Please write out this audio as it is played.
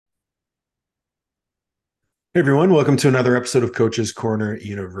Hey everyone, welcome to another episode of Coach's Corner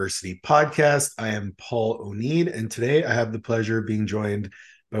University podcast. I am Paul O'Neill, and today I have the pleasure of being joined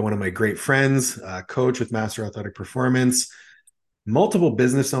by one of my great friends, coach with Master Athletic Performance, multiple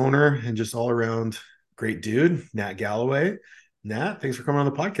business owner, and just all around great dude, Nat Galloway. Nat, thanks for coming on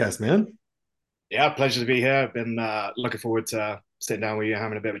the podcast, man. Yeah, pleasure to be here. I've been looking forward to sitting down with you and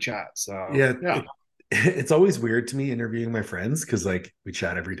having a bit of a chat. So Yeah, yeah, it's always weird to me interviewing my friends because like we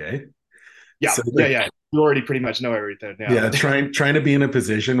chat every day. yeah, So yeah, like, yeah. You already pretty much know everything. Yeah, yeah, trying to be in a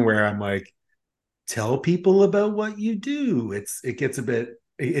position where I'm like, tell people about what you do. It gets a bit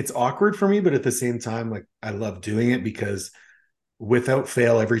it's awkward for me, but at the same time, like I love doing it because without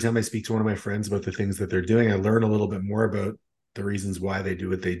fail, every time I speak to one of my friends about the things that they're doing, I learn a little bit more about the reasons why they do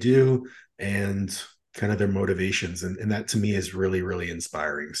what they do and kind of their motivations. And that to me is really, really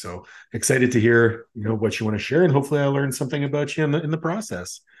inspiring. So excited to hear, what you want to share. And hopefully I learned something about you in the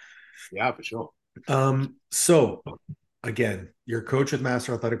process. yeah, for sure. So again, you're a coach with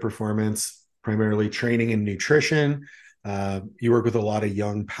Master Athletic Performance, primarily training and nutrition. You work with a lot of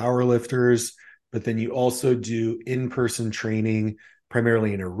young powerlifters, but then you also do in-person training,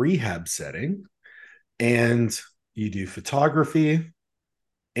 primarily in a rehab setting, and you do photography,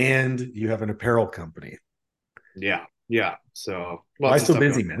 and you have an apparel company. Yeah, yeah. So Why lots of so stuff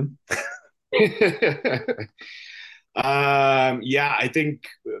going. busy, man? Yeah, I think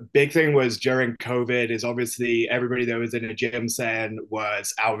big thing was during COVID is obviously everybody that was in a gym then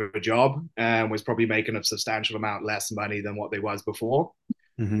was out of a job and was probably making a substantial amount less money than what they was before.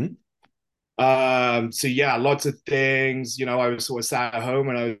 Mm-hmm. So yeah, lots of things. I was sort of sat at home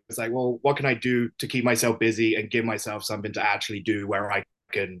and I was like, well, what can I do to keep myself busy and give myself something to actually do where I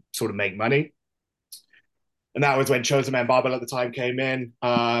can sort of make money? And that was when Chosen Man Barbell at the time came in.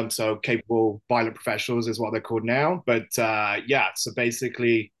 So capable violent professionals is what they're called now. But yeah, so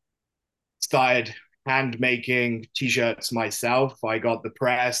basically started hand making t-shirts myself. I got the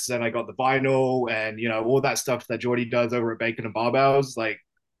press and I got the vinyl and all that stuff that Jordy does over at Bacon and Barbells, like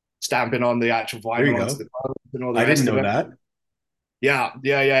stamping on the actual There you vinyl onto go. the clothes and all the I didn't rest of know it. that. Yeah,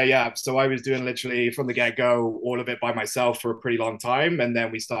 yeah, yeah, yeah. So I was doing literally from the get go all of it by myself for a pretty long time, and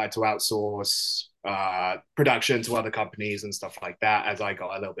then we started to outsource production to other companies and stuff like that as I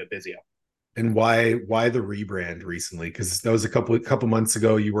got a little bit busier. And why the rebrand recently? Because that was a couple months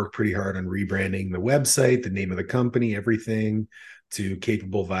ago. You worked pretty hard on rebranding the website, the name of the company, everything to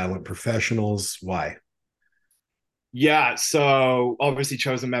Capable Violent Professionals. Why? Yeah, so obviously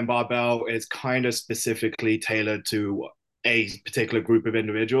Chosen Men Barbell is kind of specifically tailored to a particular group of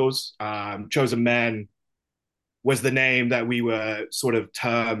individuals. Chosen Men was the name that we were sort of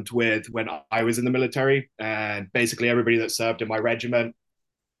termed with when I was in the military, and basically everybody that served in my regiment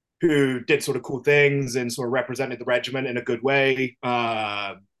who did sort of cool things and sort of represented the regiment in a good way,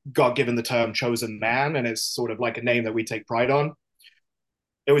 got given the term chosen man, and it's sort of like a name that we take pride on.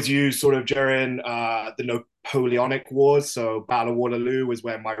 It was used sort of during the Napoleonic Wars. So Battle of Waterloo was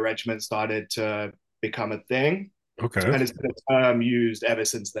when my regiment started to become a thing. Okay. And it's been a term used ever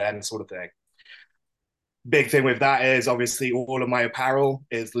since then, sort of thing. Big thing with that is obviously all of my apparel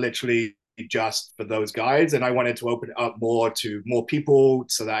is literally just for those guys. And I wanted to open it up more to more people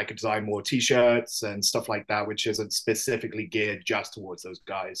so that I could design more t-shirts and stuff like that, which isn't specifically geared just towards those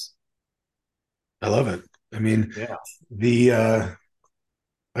guys. I love it. I mean, Yeah. the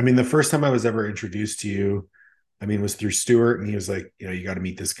the first time I was ever introduced to you, was through Stuart, and he was like, you got to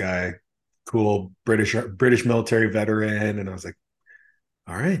meet this guy, cool British military veteran, and I was like,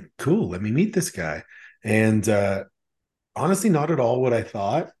 all right, cool, let me meet this guy. And honestly, not at all what I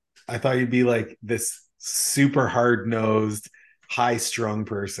thought. I thought you'd be like this super hard nosed, high strung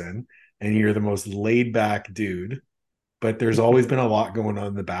person, and you're the most laid back dude. But there's always been a lot going on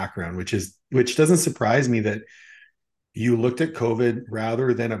in the background, which doesn't surprise me that you looked at COVID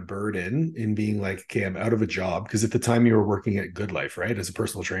rather than a burden in being like, okay, I'm out of a job. Because at the time you were working at Good Life, right? As a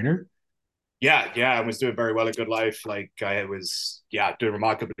personal trainer. Yeah, yeah, I was doing very well at Good Life. Like I was, yeah, doing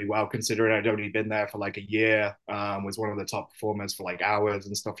remarkably well considering I'd only been there for like a year. Was one of the top performers for like hours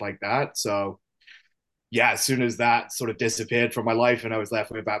and stuff like that. So yeah, as soon as that sort of disappeared from my life and I was left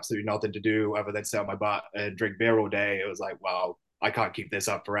with absolutely nothing to do other than sit on my butt and drink beer all day, it was like, well, I can't keep this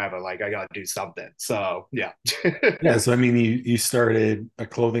up forever. Like I got to do something. So yeah. Yeah. So you started a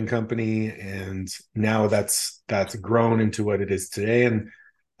clothing company and now that's grown into what it is today. And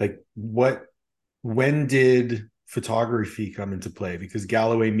like what when did photography come into play? Because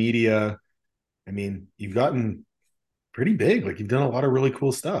Galloway Media, you've gotten pretty big. Like you've done a lot of really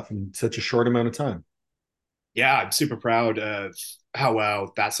cool stuff in such a short amount of time. Yeah, I'm super proud of how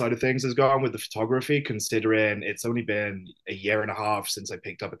well that side of things has gone with the photography, considering it's only been a year and a half since I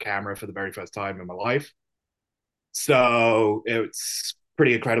picked up a camera for the very first time in my life. So it's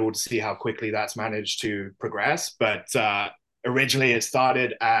pretty incredible to see how quickly that's managed to progress. But originally, it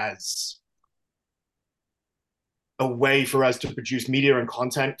started as a way for us to produce media and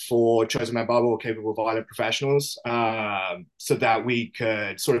content for chosen men Bible capable violent professionals, so that we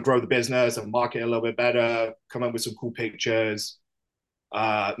could sort of grow the business and market a little bit better, come up with some cool pictures,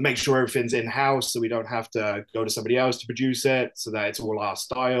 make sure everything's in house so we don't have to go to somebody else to produce it, so that it's all our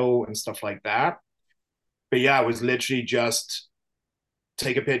style and stuff like that. But yeah, it was literally just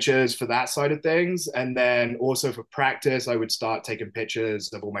taking pictures for that side of things. And then also for practice, I would start taking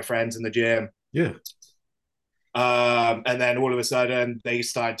pictures of all my friends in the gym. Yeah. And then all of a sudden they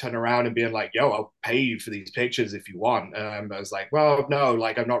started turning around and being like, yo, I'll pay you for these pictures if you want. And I was like, well, no,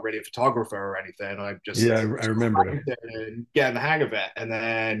 like I'm not really a photographer or anything. I'm Yeah, just I remember. getting the hang of it. And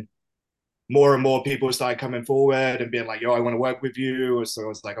then more and more people started coming forward and being like, yo, I want to work with you. So I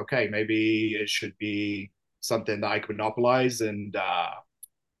was like, okay, maybe it should be something that I could monopolize and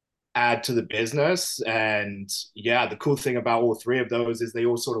add to the business. And yeah, the cool thing about all three of those is they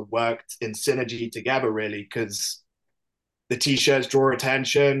all sort of worked in synergy together, really, because the t-shirts draw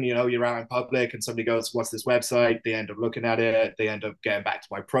attention. You know, you're out in public and somebody goes, what's this website? They end up looking at it. They end up getting back to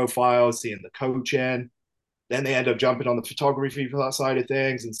my profile, seeing the coaching. Then they end up jumping on the photography for that side of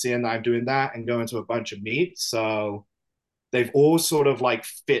things and seeing that I'm doing that and going to a bunch of meets. So they've all sort of like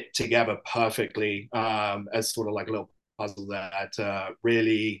fit together perfectly, as sort of like a little puzzle that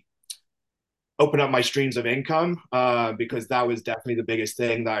really open up my streams of income, because that was definitely the biggest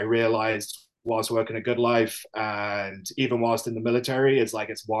thing that I realized whilst working a good life and even whilst in the military. It's like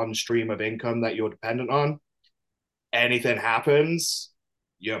it's one stream of income that you're dependent on. Anything happens,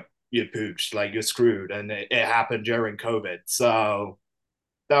 you're pooched, like you're screwed. And it happened during COVID. So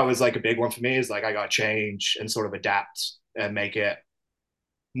that was like a big one for me, is like I got to change and sort of adapt and make it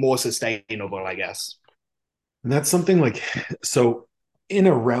more sustainable, I guess. And that's something like, so in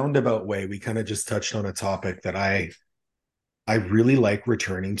a roundabout way, we kind of just touched on a topic that I really like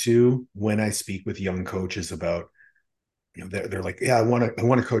returning to when I speak with young coaches about, they're like, yeah, I want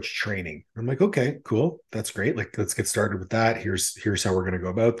to coach training. I'm like, okay, cool, that's great. Like, let's get started with that. Here's how we're going to go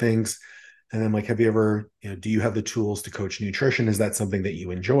about things. And I'm like, have you ever, do you have the tools to coach nutrition? Is that something that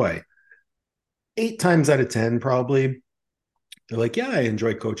you enjoy? 8 times out of 10, probably they're like, yeah, I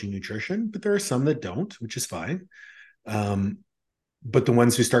enjoy coaching nutrition, but there are some that don't, which is fine. Um, but the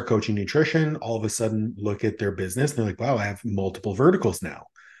ones who start coaching nutrition all of a sudden look at their business and they're like, wow, I have multiple verticals now.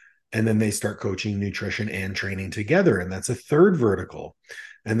 And then they start coaching nutrition and training together, and that's a third vertical.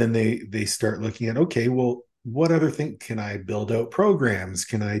 And then they start looking at, okay, well, what other thing can I build out programs?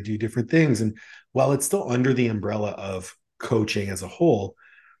 Can I do different things? And while it's still under the umbrella of coaching as a whole,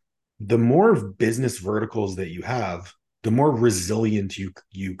 the more business verticals that you have, the more resilient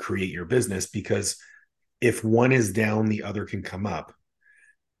you create your business, because if one is down, the other can come up.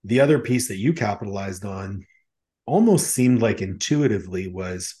 The other piece that you capitalized on almost seemed like intuitively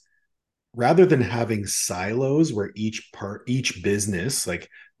was, rather than having silos where each business, like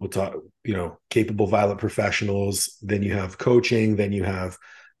we'll talk, capable violent professionals, then you have coaching, then you have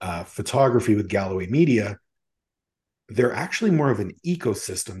photography with Galloway Media, they're actually more of an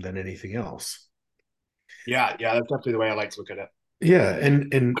ecosystem than anything else. Yeah, yeah, that's definitely the way I like to look at it. Yeah,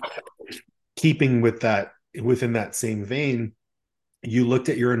 and keeping with that, within that same vein, you looked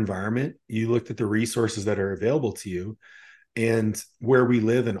at your environment, you looked at the resources that are available to you, and where we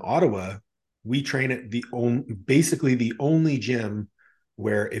live in Ottawa, we train at basically the only gym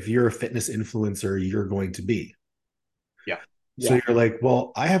where if you're a fitness influencer, you're going to be. Yeah, So yeah, you're like,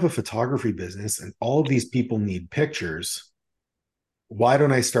 well, I have a photography business and all of these people need pictures. Why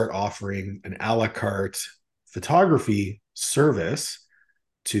don't I start offering an a la carte photography service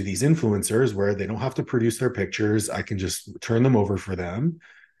to these influencers where they don't have to produce their pictures? I can just turn them over for them.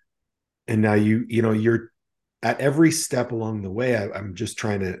 And now you're at every step along the way. I'm just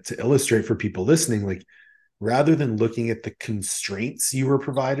trying to illustrate for people listening, like, rather than looking at the constraints you were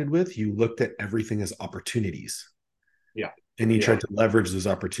provided with, you looked at everything as opportunities yeah, and you yeah. tried to leverage those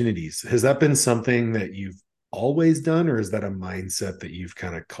opportunities. Has that been something that you've always done, or is that a mindset that you've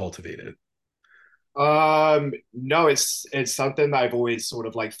kind of cultivated? No, it's something that I've always sort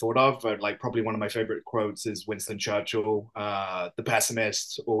of like thought of. But like probably one of my favorite quotes is Winston Churchill. The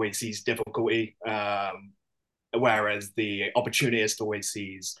pessimist always sees difficulty, whereas the opportunist always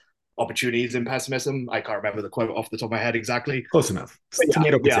sees opportunities in pessimism. I can't remember the quote off the top of my head exactly. Close enough. But yeah,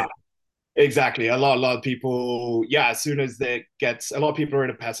 Tomato, yeah, potato. exactly. A lot of people, yeah, as soon as it gets, a lot of people are in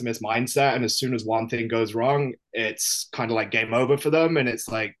a pessimist mindset, and as soon as one thing goes wrong, it's kind of like game over for them, and it's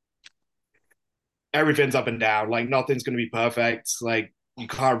like everything's up and down. Like nothing's going to be perfect. Like you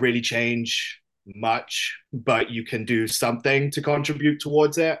can't really change. much, but you can do something to contribute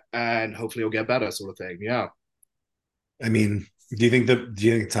towards it, and hopefully you'll get better, sort of thing. Yeah. I mean, do you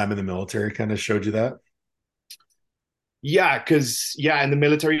think time in the military kind of showed you that? Yeah, because in the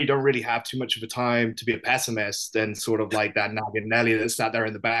military you don't really have too much of a time to be a pessimist and sort of like that nagging Nelly that sat there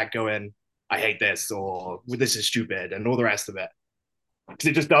in the back going, "I hate this" or "This is stupid" and all the rest of it. Because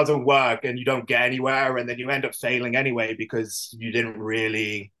it just doesn't work and you don't get anywhere, and then you end up failing anyway because you didn't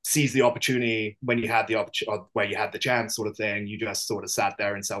really seize the opportunity when you had the opportunity, where you had the chance, sort of thing. You just sort of sat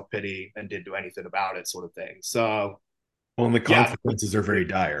there in self pity and didn't do anything about it, sort of thing. So Well, and the yeah, consequences are very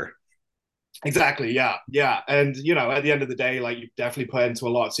dire. exactly. Yeah. Yeah. And, at the end of the day, like, you definitely put into a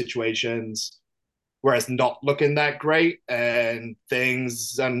lot of situations where it's not looking that great and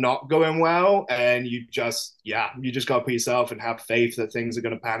things are not going well. And you just got to put yourself and have faith that things are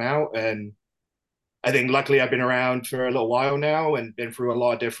going to pan out. And I think luckily I've been around for a little while now and been through a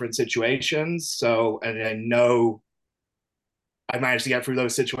lot of different situations. So, and I know I managed to get through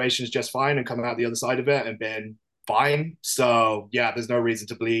those situations just fine and come out the other side of it and been fine. So yeah, there's no reason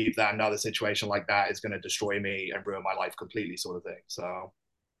to believe that another situation like that is going to destroy me and ruin my life completely, sort of thing. So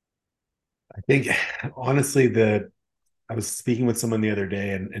I think honestly, the I was speaking with someone the other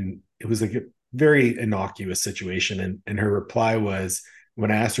day, and it was like a very innocuous situation, and her reply was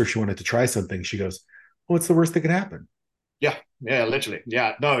when I asked her if she wanted to try something, she goes, "Well, what's the worst that could happen?" yeah, yeah, literally.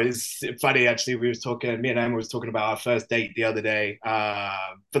 Yeah, no, it's funny actually. Me and Emma was talking about our first date the other day.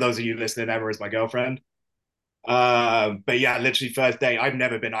 For those of you listening, Emma is my girlfriend. But yeah, literally first date. I've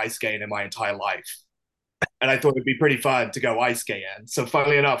never been ice skating in my entire life. And I thought it'd be pretty fun to go ice skating. So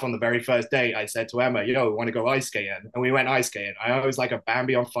funnily enough, on the very first date, I said to Emma, "Yo, we want to go ice skating?" And we went ice skating. I was like a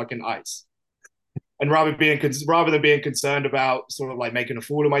Bambi on fucking ice. And rather than being concerned about sort of like making a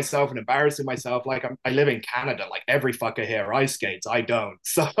fool of myself and embarrassing myself, like I live in Canada, like every fucker here ice skates. I don't.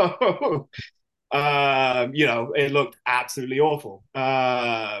 So it looked absolutely awful.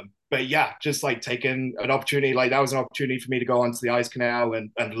 But yeah, just like taking an opportunity, like that was an opportunity for me to go onto the ice canal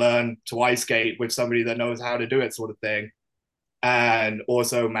and learn to ice skate with somebody that knows how to do it, sort of thing. And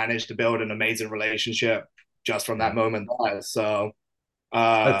also managed to build an amazing relationship just from Yeah. that moment there. So,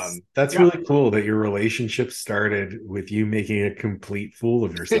 That's yeah. really cool that your relationship started with you making a complete fool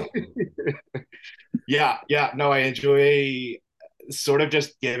of yourself. Yeah, yeah. No, I enjoy sort of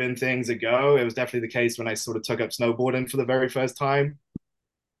just giving things a go. It was definitely the case when I sort of took up snowboarding for the very first time.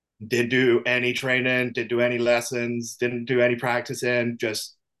 Didn't do any training, didn't do any lessons, didn't do any practicing,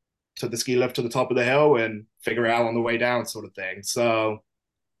 just took the ski lift to the top of the hill and figure it out on the way down, sort of thing. So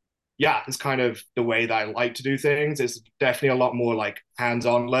yeah, it's kind of the way that I like to do things. It's definitely a lot more like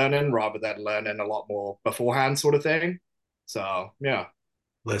hands-on learning rather than learning a lot more beforehand, sort of thing. So yeah.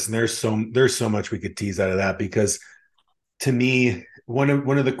 Listen, there's so much we could tease out of that because to me, one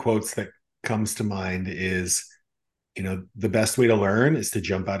of the quotes that comes to mind is, the best way to learn is to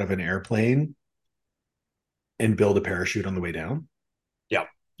jump out of an airplane and build a parachute on the way down. Yeah.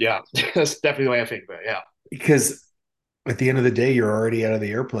 Yeah. That's definitely the way I think about it. Yeah. Because at the end of the day, you're already out of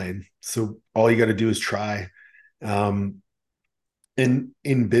the airplane. So all you got to do is try. Um, in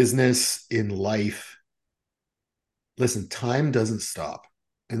business, in life, listen, time doesn't stop.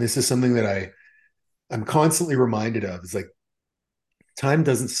 And this is something that I'm constantly reminded of. It's like time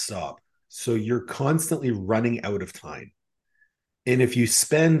doesn't stop. So you're constantly running out of time. And if you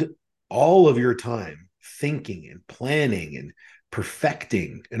spend all of your time thinking and planning and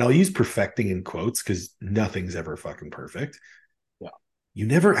perfecting, and I'll use perfecting in quotes because nothing's ever fucking perfect, Yeah. you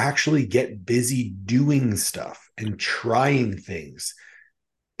never actually get busy doing stuff and trying things.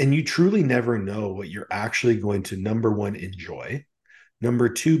 And you truly never know what you're actually going to, number one, enjoy, number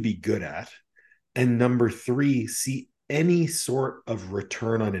two, be good at, and number three, see any sort of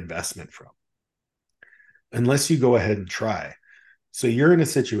return on investment from, unless you go ahead and try. So you're in a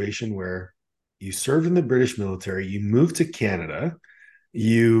situation where you served in the British military, you moved to Canada,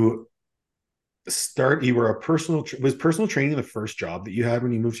 you you were was personal training the first job that you had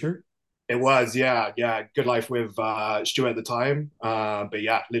when you moved here? It was, yeah, yeah. Good life with Stu at the time. But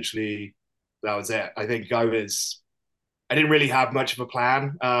yeah, literally that was it. I didn't really have much of a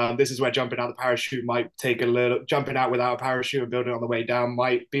plan. This is where jumping out the parachute might take a little, jumping out without a parachute and building on the way down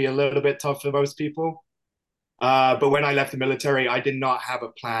might be a little bit tough for most people. But when I left the military, I did not have a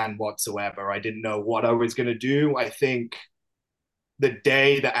plan whatsoever. I didn't know what I was going to do. I think the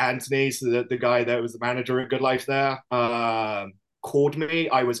day that Anthony, so the guy that was the manager at Good Life there, called me,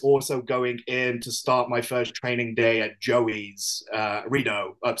 I was also going in to start my first training day at Joey's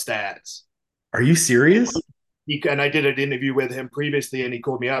Reno upstairs. Are you serious? And I did an interview with him previously, and he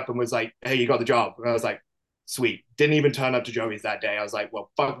called me up and was like, "Hey, you got the job?" And I was like, Sweet. Didn't even turn up to Joey's that day. I was like,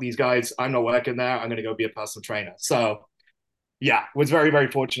 well, fuck these guys. I'm not working there. I'm going to go be a personal trainer. So yeah, was very, very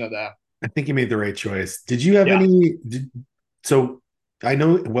fortunate there. I think you made the right choice. Did you have Yeah. any? So I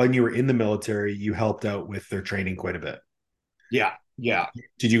know when you were in the military, you helped out with their training quite a bit. Yeah. Yeah.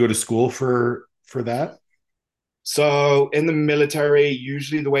 Did you go to school for that? So in the military,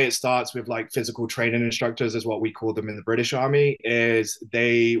 usually the way it starts with like physical training instructors is what we call them in the British Army, is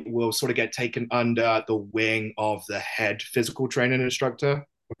they will sort of get taken under the wing of the head physical training instructor.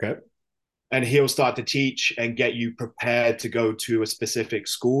 Okay. And he'll start to teach and get you prepared to go to a specific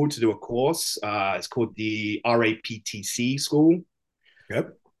school to do a course. It's called the RAPTC school.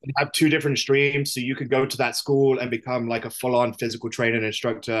 Yep. You have two different streams, so you could go to that school and become like a full-on physical training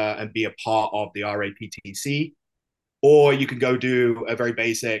instructor and be a part of the RAPTC, or you can go do a very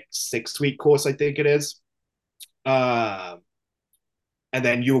basic 6 week course, I think it is. Uh, and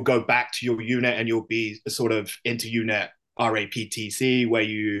then you'll go back to your unit and you'll be a sort of inter unit RAPTC where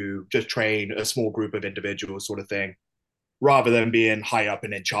you just train a small group of individuals, sort of thing, rather than being high up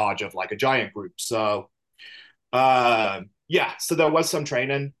and in charge of like a giant group. So, yeah, so there was some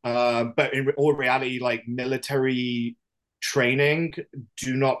training, but in all reality, like military training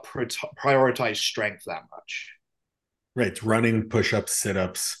do not prioritize strength that much. Right. It's running, push-ups,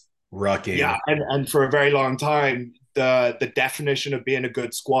 sit-ups, Yeah, rucking. and for a very long time, the definition of being a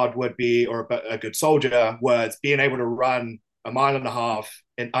good squad would be, or a good soldier, was being able to run a mile and a half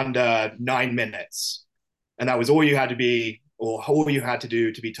in under 9 minutes, and that was all you had to be, or all you had to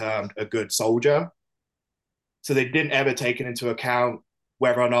do to be termed a good soldier. So they didn't ever take it into account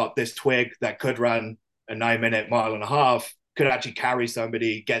whether or not this twig that could run a 9 minute mile and a half could actually carry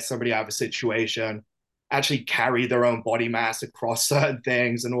somebody, get somebody out of a situation, actually carry their own body mass across certain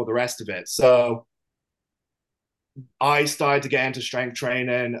things and all the rest of it. So I started to get into strength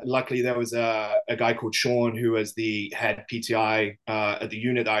training. Luckily, there was a guy called Sean who was the head PTI at the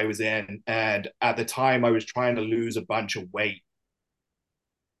unit that I was in. And at the time, I was trying to lose a bunch of weight.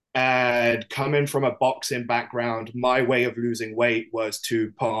 And coming from a boxing background, my way of losing weight was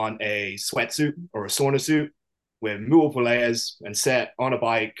to put on a sweatsuit or a sauna suit with multiple layers and sit on a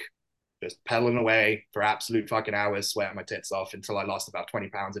bike, just pedaling away for absolute fucking hours, sweating my tits off until I lost about 20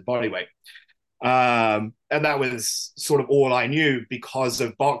 pounds in body weight. And that was sort of all I knew because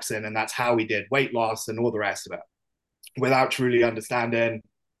of boxing, and that's how we did weight loss and all the rest of it, without truly understanding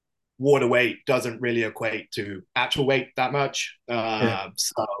water weight doesn't really equate to actual weight that much. Yeah.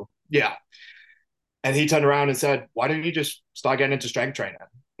 So yeah. And he turned around and said, "Why don't you just start getting into strength training?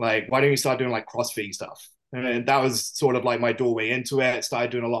 Like, why don't you start doing like CrossFit stuff?" And that was sort of like my doorway into it.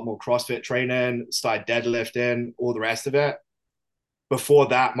 Started doing a lot more CrossFit training, started deadlifting, all the rest of it. Before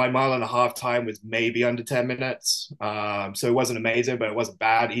that, my mile and a half time was maybe under 10 minutes. So it wasn't amazing, but it wasn't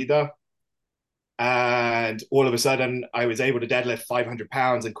bad either. And all of a sudden, I was able to deadlift 500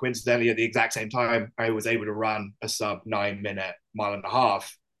 pounds. And coincidentally, at the exact same time, I was able to run a sub 9 minute mile and a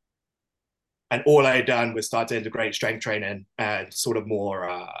half. And all I had done was start to integrate strength training and sort of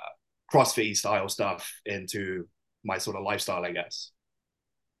more CrossFit style stuff into my sort of lifestyle, I guess.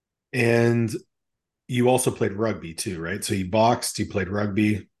 And you also played rugby too, right? So you boxed, you played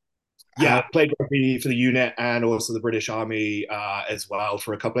rugby. How Yeah, played rugby for the unit and also the British Army as well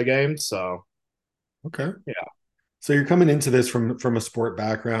for a couple of games. So okay. yeah, So you're coming into this from a sport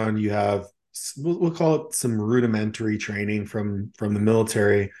background. You have we'll call it some rudimentary training from the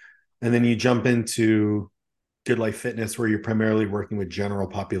military, and then you jump into Good Life Fitness, where you're primarily working with general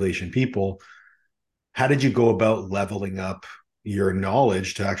population people. How did you go about leveling up your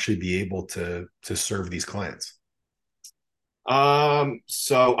knowledge to actually be able to serve these clients?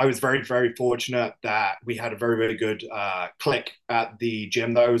 so I was very, very fortunate that we had a very, very good click at the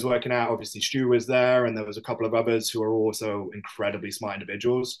gym that I was working at. Obviously, Stu was there, and there was a couple of others who are also incredibly smart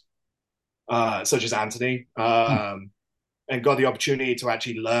individuals, such as Anthony, and got the opportunity to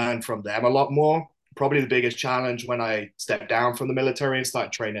actually learn from them a lot more. Probably the biggest challenge when I stepped down from the military and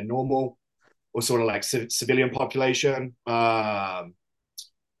started training normal or sort of like civilian population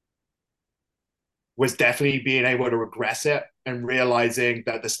was definitely being able to regress it and realizing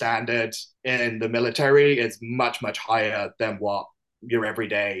that the standard in the military is much, much higher than what your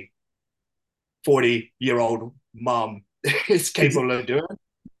everyday 40-year-old mom is Is, capable of doing.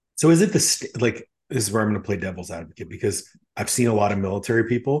 so is it like this is where I'm going to play devil's advocate because I've seen a lot of military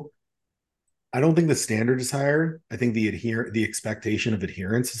people. I don't think the standard is higher. I think the expectation of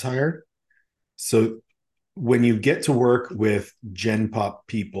adherence is higher. So when you get to work with Gen Pop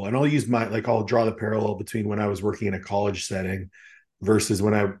people, and I'll use I'll draw the parallel between when I was working in a college setting versus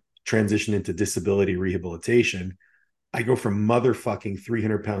when I transitioned into disability rehabilitation. I go from motherfucking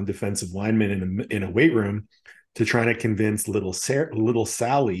 300-pound defensive lineman in a weight room to trying to convince little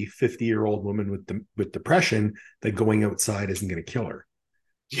Sally, 50-year-old woman with depression, that going outside isn't going to kill her.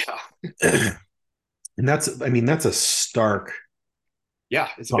 Yeah. And that's, I mean, that's a stark Yeah,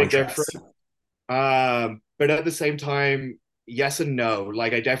 it's a big difference. contrast. But at the same time, yes and no.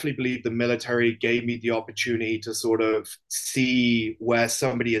 Like, I definitely believe the military gave me the opportunity to sort of see where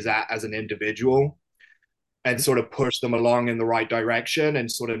somebody is at as an individual and sort of push them along in the right direction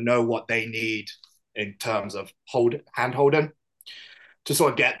and sort of know what they need in terms of hand holding to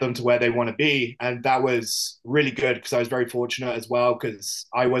sort of get them to where they want to be. And that was really good because I was very fortunate as well because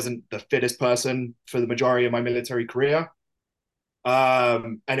I wasn't the fittest person for the majority of my military career.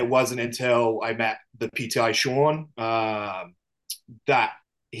 And it wasn't until I met the PTI Sean that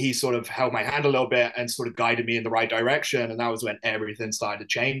he sort of held my hand a little bit and sort of guided me in the right direction. And that was when everything started to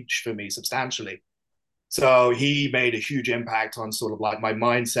change for me substantially. So he made a huge impact on sort of like my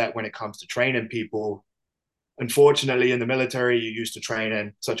mindset when it comes to training people. Unfortunately, in the military, you're used to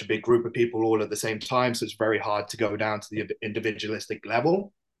training such a big group of people all at the same time. So it's very hard to go down to the individualistic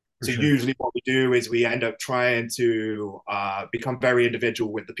level. For So sure. usually what we do is we end up trying to become very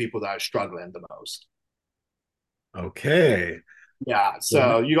individual with the people that are struggling the most. Okay. Yeah. So,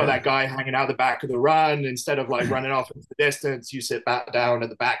 So you got yeah. that guy hanging out the back of the run. Instead of like running off into the distance, you sit back down at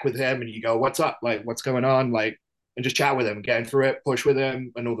the back with him and you go, "What's up? Like, what's going on?" Like, and just chat with him, getting through it, push with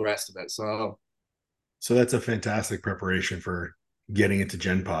him, and all the rest of it. So So that's a fantastic preparation for getting into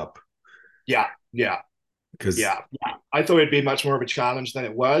Gen Pop yeah, yeah, because yeah. I thought it'd be much more of a challenge than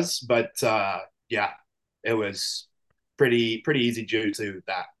it was, but yeah, it was pretty easy due to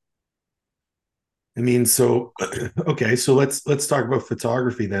that. I mean, so okay, so let's talk about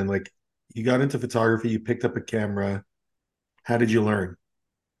photography then. Like you got into photography, you picked up a camera. How did you learn?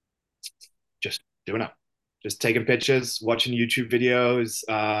 Just doing it, just taking pictures, watching YouTube videos.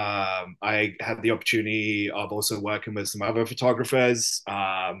 I had the opportunity of also working with some other photographers.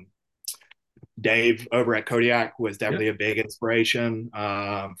 Dave over at Kodiak was Yeah, definitely a big inspiration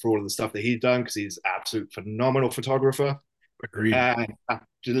for all of the stuff that he's done because he's an absolute phenomenal photographer. agreed. And I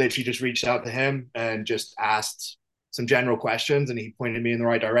literally just reached out to him and just asked some general questions, and he pointed me in the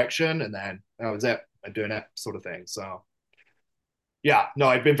right direction, and then that was it. I'm doing it, sort of thing. So yeah, no,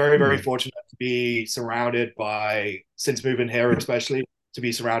 I've been very Hmm. fortunate to be surrounded by, since moving here, especially, to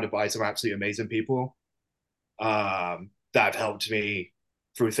be surrounded by some absolutely amazing people that have helped me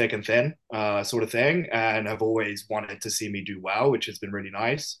through thick and thin, sort of thing, and have always wanted to see me do well, which has been really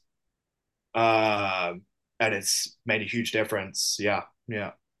nice. And it's made a huge difference. Yeah,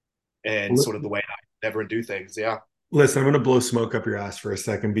 yeah, and sort of the way I live and do things. Yeah, Listen, I'm going to blow smoke up your ass for a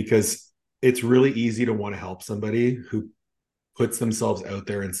second because it's really easy to want to help somebody who puts themselves out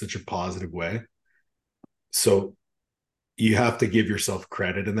there in such a positive way. So you have to give yourself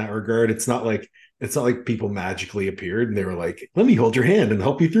credit in that regard. It's not like people magically appeared and they were like, "Let me hold your hand and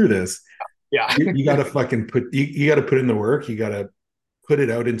help you through this." yeah, You got to fucking you got to put in the work. You got to put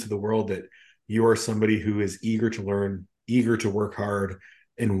it out into the world that you are somebody who is eager to learn, eager to work hard,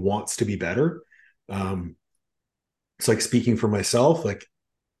 and wants to be better. Um, it's like speaking for myself. Like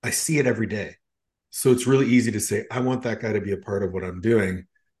I see it every day, so it's really easy to say, "I want that guy to be a part of what I'm doing.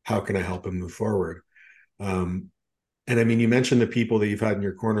 How can I help him move forward?" Um, And I mean, you mentioned the people that you've had in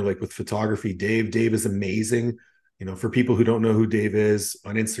your corner, like with photography. Dave is amazing. You know, for people who don't know who Dave is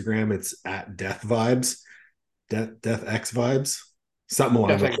on Instagram, it's at Death Vibes, Death X Vibes, something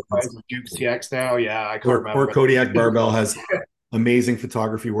along those definitely lines. Duke's TX now. Yeah, I can't Or remember. Kodiak Barbell has amazing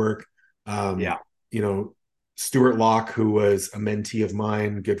photography work. Yeah, You know, Stuart Locke, who was a mentee of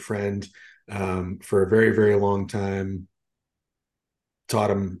mine, good friend, for a very long time,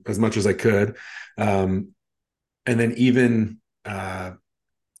 taught him as much as I could. Um, and then even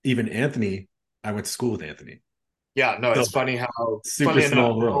Anthony, I went to school with Anthony. yeah. No, So it's funny how, super funny enough,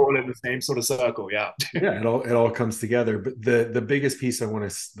 small we're world. all in the same sort of circle. Yeah, Yeah, it all comes together. But the biggest piece I want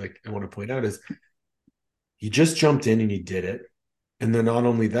to point out is you just jumped in and you did it. And then not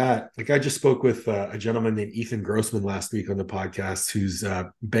only that, like I just spoke with a gentleman named Ethan Grossman last week on the podcast, who's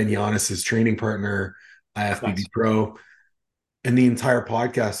Ben Giannis's training partner, IFBB nice. Pro. And the entire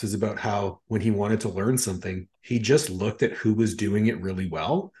podcast is about how when he wanted to learn something, he just looked at who was doing it really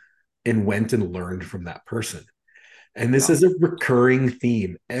well and went and learned from that person. And this Yeah, is a recurring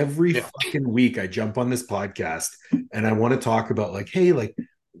theme. Every yeah, fucking week I jump on this podcast and I want to talk about like, hey,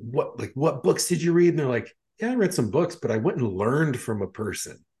 what books did you read? And they're like, yeah, I read some books, but I went and learned from a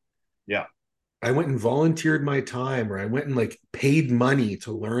person. yeah, I went and volunteered my time or I went and like paid money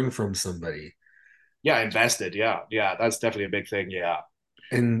to learn from somebody. yeah. Invested. Yeah, yeah. That's definitely a big thing. Yeah,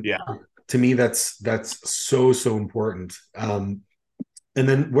 And yeah, to me, that's so so important. And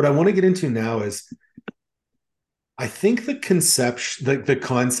then what I want to get into now is I think the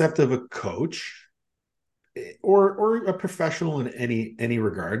concept of a coach or a professional in any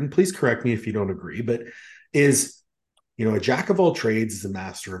regard, and please correct me if you don't agree, but is a jack of all trades is a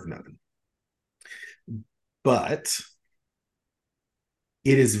master of none. But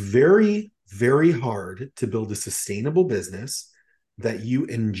it is very, very hard to build a sustainable business that you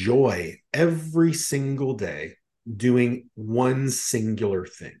enjoy every single day doing one singular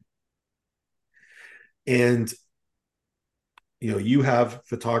thing. And you have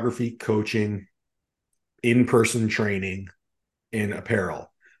photography, coaching, in-person training, and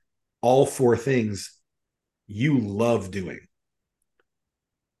apparel. All four things you love doing,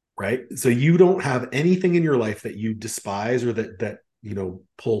 right? So you don't have anything in your life that you despise or that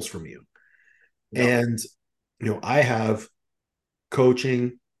pulls from you. No. And I have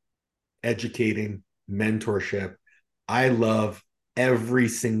coaching, educating, mentorship. I love every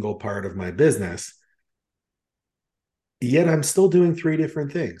single part of my business. Yet I'm still doing three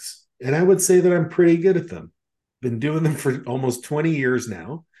different things. And I would say that I'm pretty good at them. Been doing them for almost 20 years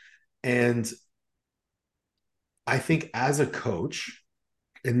now. And I think as a coach,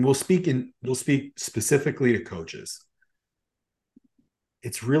 and we'll speak specifically to coaches,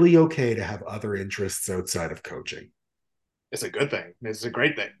 it's really okay to have other interests outside of coaching. It's a good thing. It's a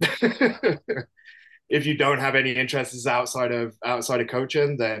great thing. If you don't have any interests outside of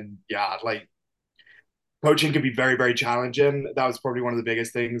coaching, then yeah, like coaching can be very, very challenging. That was probably one of the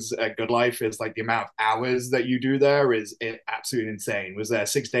biggest things at Good Life is like the amount of hours that you do there is absolutely insane. Was there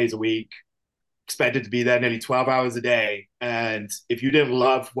 6 days a week, expected to be there nearly 12 hours a day. And if you didn't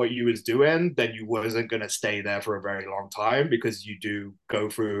love what you was doing, then you wasn't going to stay there for a very long time because you do go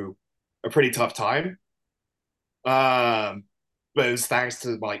through a pretty tough time. Um, but it was thanks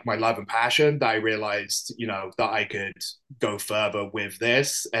to like my love and passion that I realized, that I could go further with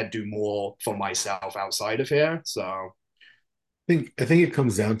this and do more for myself outside of here. So I think it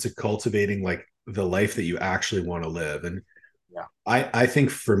comes down to cultivating like the life that you actually want to live. And yeah, I think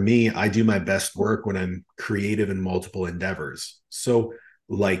for me, I do my best work when I'm creative in multiple endeavors. So,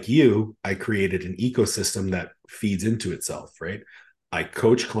 like you, I created an ecosystem that feeds into itself, right? I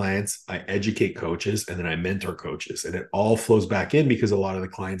coach clients, I educate coaches, and then I mentor coaches. And it all flows back in because a lot of the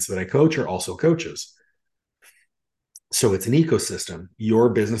clients that I coach are also coaches. So it's an ecosystem. Your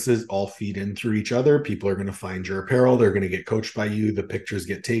businesses all feed in through each other. People are going to find your apparel. They're going to get coached by you. The pictures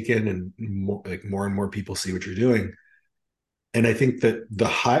get taken, and more and more people see what you're doing. And I think that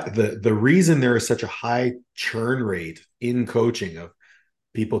the reason there is such a high churn rate in coaching of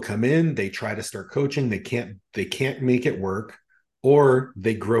people come in, they try to start coaching, they can't make it work, or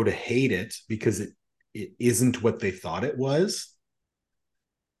they grow to hate it because it isn't what they thought it was,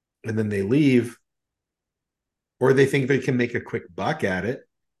 and then they leave, or they think they can make a quick buck at it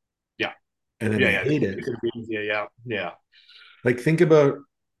yeah, and then yeah, they yeah. hate It it. could be easier. Yeah, yeah. Like think about,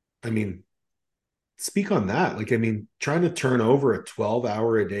 I mean, speak on that. Like I mean, trying to turn over a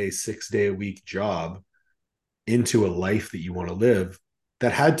 12-hour a day, 6-day a week job into a life that you want to live,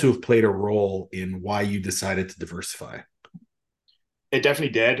 that had to have played a role in why you decided to diversify. It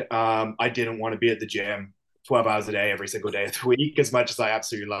definitely did. I didn't want to be at the gym 12 hours a day every single day of the week as much as I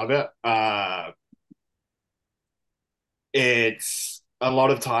absolutely love it. It's a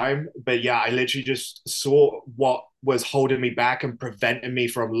lot of time, but yeah, I literally just saw what was holding me back and preventing me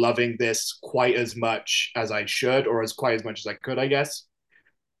from loving this quite as much as I should, or as quite as much as I could, I guess.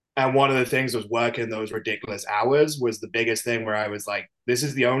 And one of the things was working those ridiculous hours was the biggest thing where I was like, this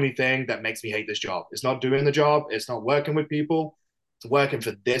is the only thing that makes me hate this job. It's not doing the job, it's not working with people, it's working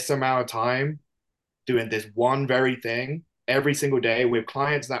for this amount of time, doing this one very thing every single day with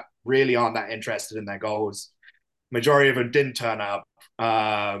clients that really aren't that interested in their goals. Majority of them didn't turn up,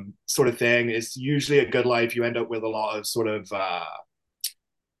 sort of thing. It's usually a good life. You end up with a lot of sort of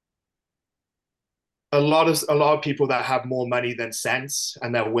a lot of people that have more money than sense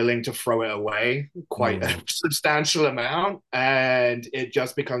and they're willing to throw it away quite a Mm. substantial amount, and it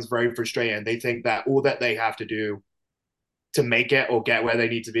just becomes very frustrating. They think that all that they have to do to make it or get where they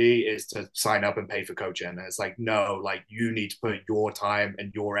need to be is to sign up and pay for coaching. And it's like, no, like you need to put your time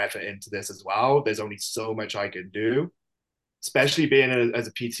and your effort into this as well. There's only so much I can do, especially being as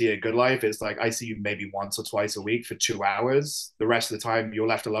a PT at Good Life. It's like I see you maybe once or twice a week for 2 hours. The rest of the time, you're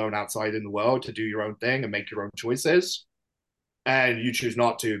left alone outside in the world to do your own thing and make your own choices. And you choose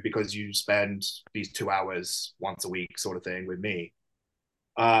not to because you spend these 2 hours once a week, sort of thing, with me.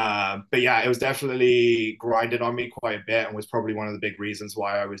 But yeah, it was definitely grinding on me quite a bit and was probably one of the big reasons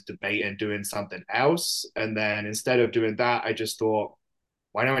why I was debating doing something else. And then instead of doing that, I just thought,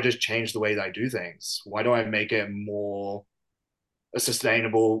 why don't I just change the way that I do things? Why don't I make it more a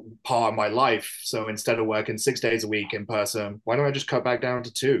sustainable part of my life? So instead of working 6 days a week in person, why don't I just cut back down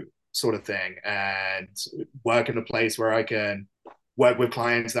to two, sort of thing, and work in a place where I can work with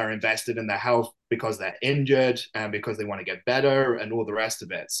clients that are invested in their health because they're injured and because they want to get better and all the rest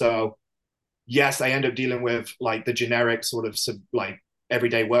of it. So yes, I end up dealing with like the generic sort of like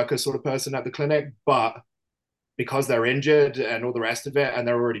everyday worker sort of person at the clinic, but because they're injured and all the rest of it, and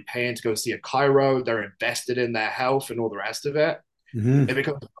they're already paying to go see a chiro, they're invested in their health and all the rest of it. It Mm-hmm.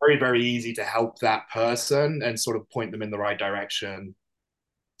 becomes very, very easy to help that person and sort of point them in the right direction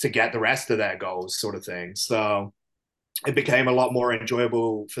to get the rest of their goals, sort of thing. So it became a lot more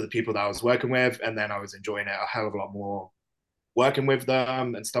enjoyable for the people that I was working with, and then I was enjoying it a hell of a lot more working with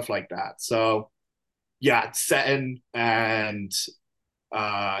them and stuff like that. So yeah, setting and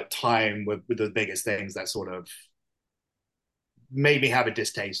time with the biggest things that sort of made me have a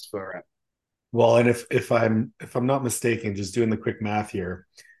distaste for it. Well, and if I'm not mistaken, just doing the quick math here.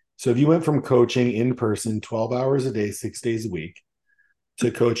 So if you went from coaching in person 12 hours a day, 6 days a week,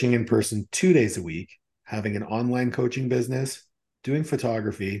 to coaching in person 2 days a week, having an online coaching business, doing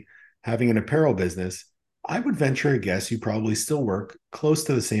photography, having an apparel business, I would venture a guess you probably still work close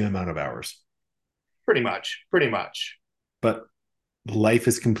to the same amount of hours. Pretty much, pretty much. But life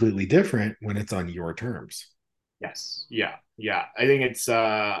is completely different when it's on your terms. Yes, yeah, yeah. I think it's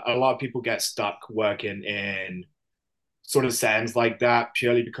a lot of people get stuck working in sort of settings like that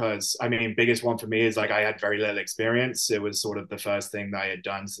purely because I mean, biggest one for me is like I had very little experience. It was sort of the first thing that I had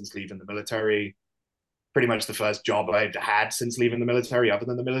done since leaving the military, pretty much the first job I'd had since leaving the military, other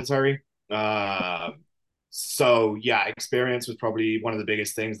than the military. So yeah, experience was probably one of the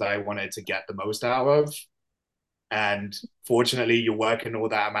biggest things that I wanted to get the most out of. And fortunately, you're working all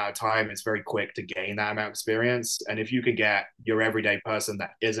that amount of time. It's very quick to gain that amount of experience. And if you can get your everyday person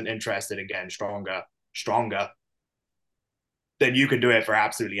that isn't interested in getting stronger, then you can do it for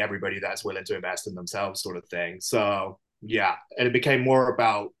absolutely everybody that's willing to invest in themselves, sort of thing. So yeah, and it became more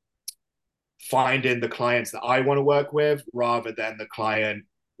about finding the clients that I want to work with rather than the client,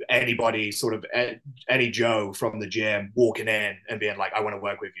 anybody sort of any Joe from the gym walking in and being like, I want to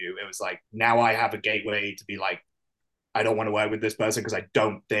work with you. It was like, now I have a gateway to be like, I don't want to work with this person because I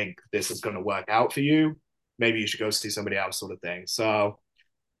don't think this is going to work out for you. Maybe you should go see somebody else, sort of thing. So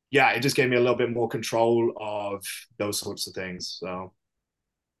yeah, it just gave me a little bit more control of those sorts of things. So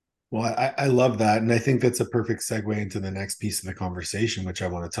Well, I love that. And I think that's a perfect segue into the next piece of the conversation, which I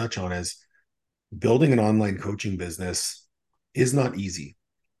want to touch on is building an online coaching business is not easy,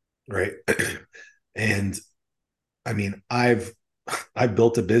 right? And I mean, I've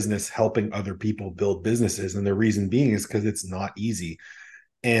built a business helping other people build businesses, and the reason being is because it's not easy.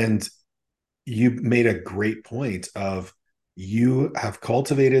 And you made a great point of you have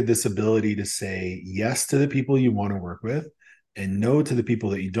cultivated this ability to say yes to the people you want to work with and no to the people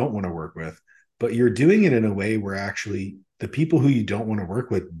that you don't want to work with, but you're doing it in a way where actually the people who you don't want to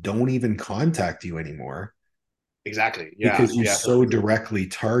work with don't even contact you anymore exactly. Yeah. because you Yeah. so directly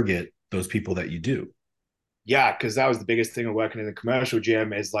target those people that you do. Yeah, because that was the biggest thing of working in the commercial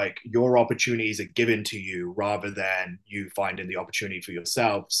gym is like your opportunities are given to you rather than you finding the opportunity for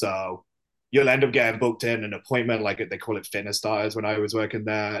yourself. So you'll end up getting booked in an appointment, like they call it fitness starters when I was working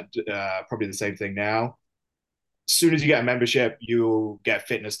there. Probably the same thing now. As soon as you get a membership, you'll get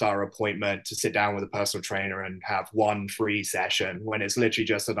fitness starter appointment to sit down with a personal trainer and have one free session when it's literally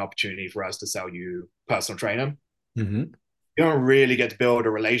just an opportunity for us to sell you personal training. Mm-hmm. You don't really get to build a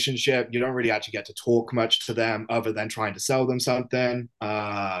relationship. You don't really actually get to talk much to them other than trying to sell them something.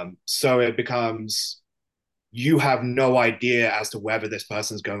 So it becomes you have no idea as to whether this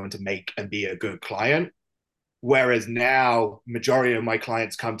person's going to make and be a good client. Whereas now, majority of my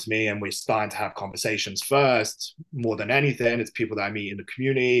clients come to me and we're starting to have conversations first. More than anything, it's people that I meet in the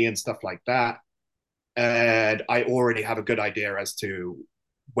community and stuff like that. And I already have a good idea as to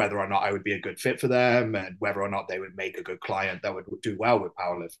whether or not I would be a good fit for them and whether or not they would make a good client that would do well with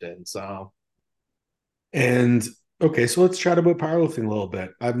powerlifting. So And okay, so let's chat about powerlifting a little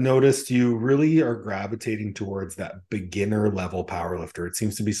bit. I've noticed you really are gravitating towards that beginner level powerlifter. It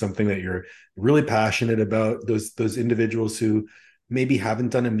seems to be something that you're really passionate about. Those individuals who maybe haven't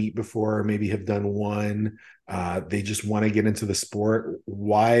done a meet before, or maybe have done one. They just want to get into the sport.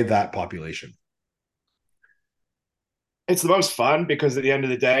 Why that population? it's the most fun because at the end of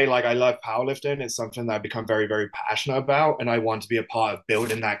the day, like I love powerlifting. It's something that I've become very, very passionate about. And I want to be a part of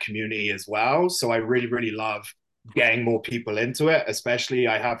building that community as well. So I really, really love getting more people into it, especially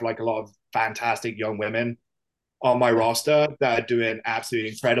I have like a lot of fantastic young women on my roster that are doing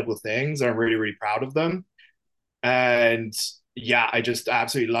absolutely incredible things. And I'm really, really proud of them. And yeah, I just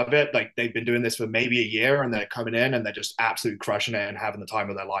absolutely love it. Like they've been doing this for maybe a year and they're coming in and they're just absolutely crushing it and having the time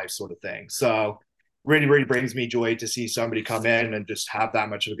of their life sort of thing. So really, really brings me joy to see somebody come in and just have that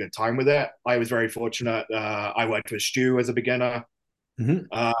much of a good time with it. I was very fortunate. I worked with Stu as a beginner, Mm-hmm.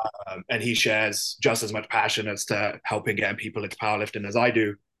 uh, and he shares just as much passion as to helping getting people into powerlifting as I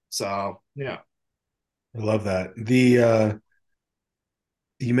do. So yeah, I love that.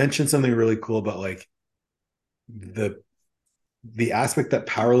 You mentioned something really cool about like the the aspect that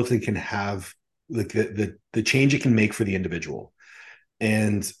powerlifting can have, like the change it can make for the individual.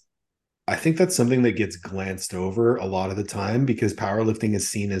 And I think that's something that gets glanced over a lot of the time because powerlifting is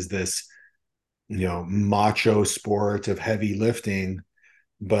seen as this, macho sport of heavy lifting.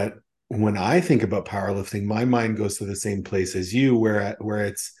 But when I think about powerlifting, my mind goes to the same place as you, where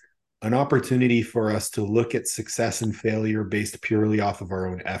it's an opportunity for us to look at success and failure based purely off of our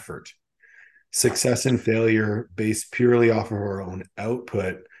own effort, success and failure based purely off of our own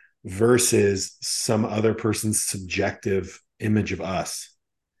output versus some other person's subjective image of us.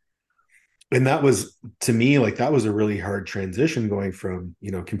 And that was, to me, like that was a really hard transition, going from,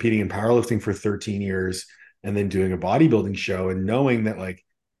 competing in powerlifting for 13 years and then doing a bodybuilding show and knowing that like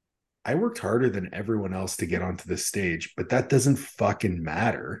I worked harder than everyone else to get onto this stage, but that doesn't fucking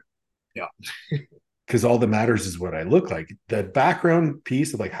matter yeah, because all that matters is what I look like. The background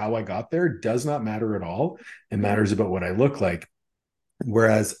piece of like how I got there does not matter at all. It matters about what I look like.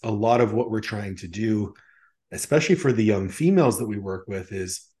 Whereas a lot of what we're trying to do, especially for the young females that we work with,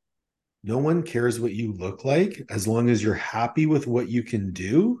 is no one cares what you look like as long as you're happy with what you can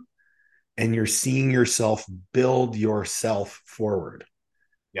do and you're seeing yourself build yourself forward.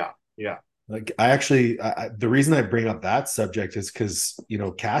 yeah, yeah, Like the reason I bring up that subject is because,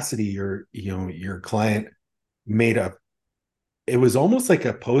 Cassidy, your client, made a, it was almost like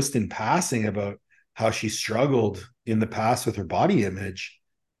a post in passing about how she struggled in the past with her body image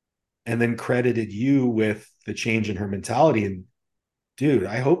and then credited you with the change in her mentality. And dude,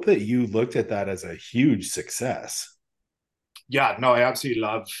 I hope that you looked at that as a huge success. yeah. No, I absolutely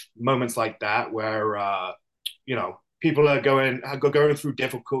love moments like that where people are going through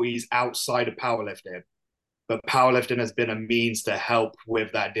difficulties outside of powerlifting, but powerlifting has been a means to help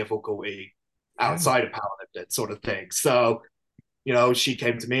with that difficulty Yeah. outside of powerlifting, sort of thing. So, she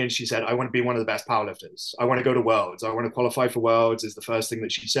came to me and she said, I want to be one of the best powerlifters. I want to go to Worlds. I want to qualify for Worlds, is the first thing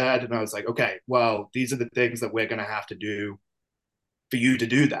that she said. And I was like, okay, well, these are the things that we're going to have to do for you to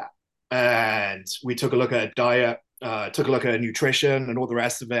do that. And we took a look at a diet, took a look at nutrition and all the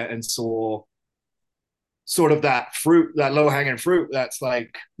rest of it, and saw sort of that fruit, that low hanging fruit. That's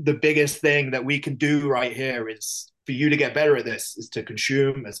like the biggest thing that we can do right here is for you to get better at this is to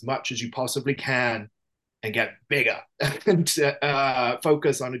consume as much as you possibly can and get bigger and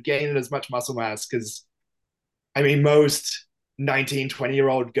focus on gaining as much muscle mass. Because I mean, most 19,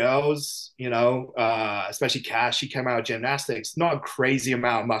 20-year-old girls, especially Cash, she came out of gymnastics, not a crazy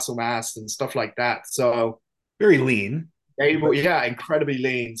amount of muscle mass and stuff like that. So Very lean, able, but yeah, incredibly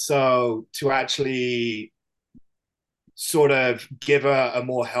lean. So to actually sort of give her a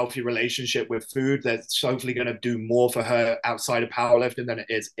more healthy relationship with food that's hopefully going to do more for her outside of powerlifting than it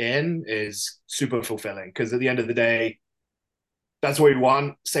is in is super fulfilling. Because at the end of the day, that's what we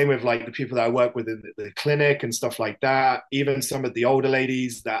want. Same with like the people that I work with in the clinic and stuff like that. Even some of the older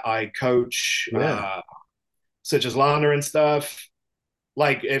ladies that I coach, yeah. such as Lana and stuff.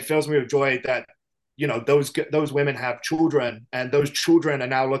 Like it fills me with joy that those women have children, and those children are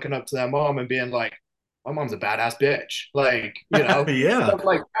now looking up to their mom and being like, "My mom's a badass bitch," like Yeah. stuff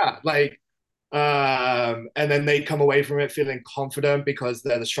like that. Like and then they come away from it feeling confident because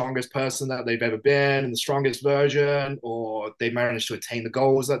they're the strongest person that they've ever been and the strongest version, or they managed to attain the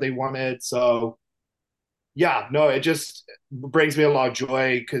goals that they wanted. So yeah, no, it just brings me a lot of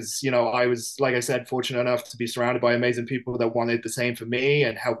joy because I was, like I said, fortunate enough to be surrounded by amazing people that wanted the same for me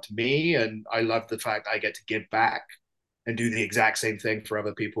and helped me, and I love the fact I get to give back and do the exact same thing for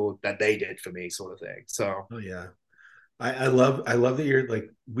other people that they did for me, sort of thing. So Oh yeah. I love that you're like,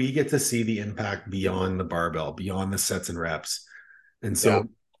 we get to see the impact beyond the barbell, beyond the sets and reps. And yeah,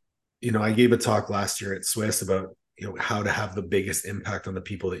 so, I gave a talk last year at Swiss about, how to have the biggest impact on the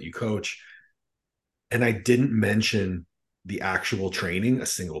people that you coach. And I didn't mention the actual training a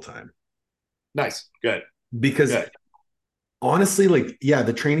single time nice, good, because good, honestly, like, yeah,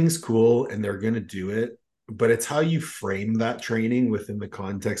 the training's cool and they're going to do it, but it's how you frame that training within the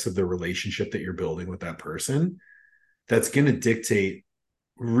context of the relationship that you're building with that person that's going to dictate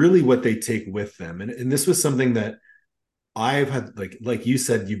really what they take with them. And this was something that I've had, like you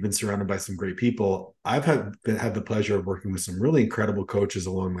said, you've been surrounded by some great people. I've had the pleasure of working with some really incredible coaches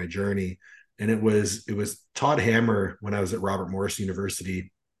along my journey. and it was Todd Hammer when I was at Robert Morris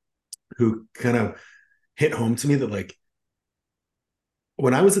University who kind of hit home to me that like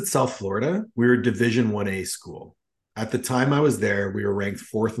when I was at South Florida, we were a Division 1A school. At the time I was there, we were ranked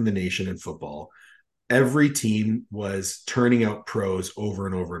fourth in the nation in football. Every team was turning out pros over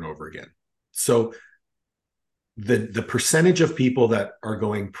and over and over again. So the percentage of people that are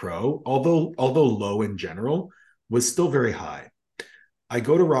going pro, although low in general, was still very high. I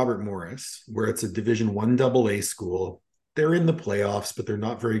go to Robert Morris, where it's a Division 1 AA school. They're in the playoffs, but they're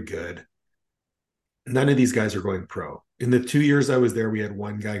not very good. None of these guys are going pro. In the 2 years I was there, we had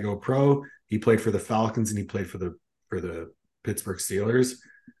one guy go pro. He played for the Falcons and he played for the Pittsburgh Steelers.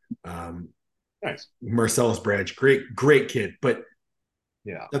 Um, Nice. Marcellus Branch, great kid, but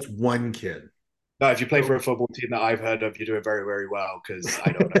Yeah. that's one kid. No, if you play So for a football team that I've heard of, you're doing very, very well because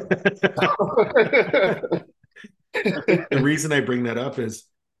I don't know. I think the reason I bring that up is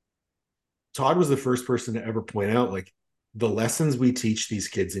Todd was the first person to ever point out like the lessons we teach these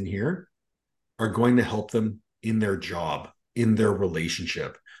kids in here are going to help them in their job, in their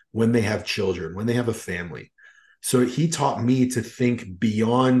relationship, when they have children, when they have a family. So he taught me to think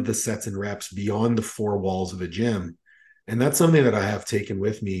beyond the sets and reps, beyond the four walls of a gym. And that's something that I have taken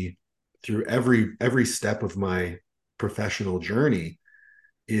with me through every step of my professional journey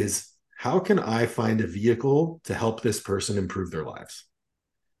is how can I find a vehicle to help this person improve their lives?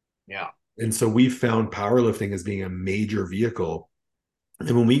 Yeah. And so we've found powerlifting as being a major vehicle.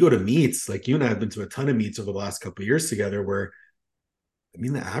 And when we go to meets, like you and I have been to a ton of meets over the last couple of years together, where I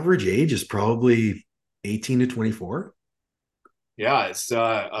mean, the average age is probably 18 to 24. Yeah, it's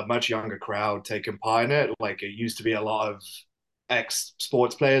a much younger crowd taking part in it. Like it used to be a lot of ex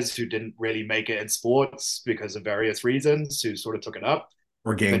sports players who didn't really make it in sports because of various reasons who sort of took it up.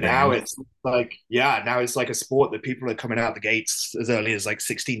 Or But now gangbangers. it's like, yeah, now it's like a sport that people are coming out the gates as early as like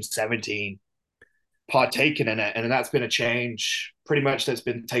 16, 17, partaking in it. And that's been a change pretty much that's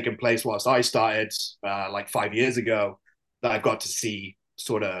been taking place whilst I started like 5 years ago that I've got to see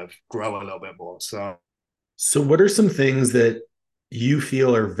sort of grow a little bit more. So, So, what are some things that you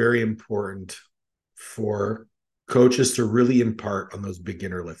feel are very important for coaches to really impart on those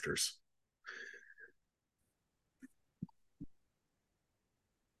beginner lifters?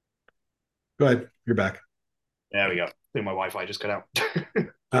 Go ahead, you're back. there we go. I think my Wi Fi just cut out.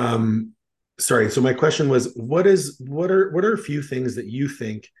 Um, Sorry. So my question was, what are a few things that you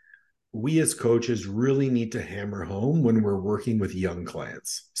think we as coaches really need to hammer home when we're working with young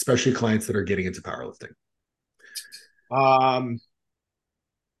clients, especially clients that are getting into powerlifting? um,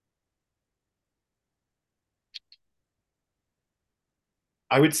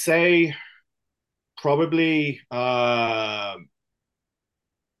 I would say probably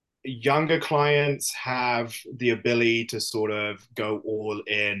younger clients have the ability to sort of go all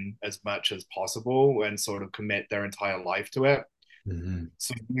in as much as possible and sort of commit their entire life to it. Mm-hmm.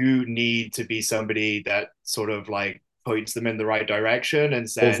 So you need to be somebody that sort of like points them in the right direction and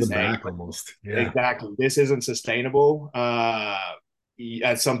Pulls says, them hey, back almost. Yeah. exactly, this isn't sustainable.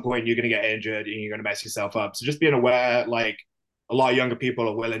 At some point, you're going to get injured and you're going to mess yourself up. So just being aware, like a lot of younger people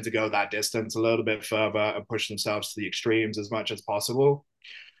are willing to go that distance a little bit further and push themselves to the extremes as much as possible.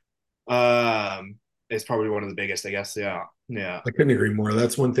 It's probably one of the biggest, I guess. Yeah. Yeah. I couldn't agree more.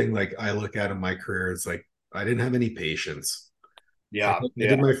 That's one thing like I look at in my career. It's like I didn't have any patience. Like Yeah. I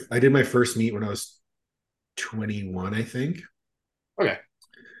Yeah. did my first meet when I was 21, I think. Okay.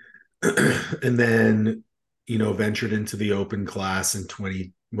 And then, ventured into the open class in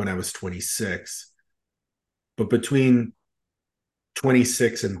 20 when I was 26. But between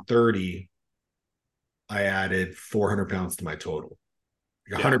 26 and 30, I added 400 pounds to my total, like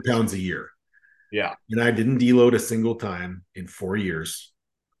Yeah. 100 pounds a year. Yeah. And I didn't deload a single time in 4 years,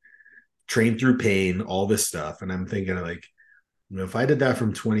 trained through pain, all this stuff. And I'm thinking, like, if I did that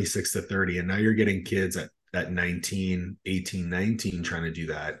from 26 to 30, and now you're getting kids at 19, 18, 19 trying to do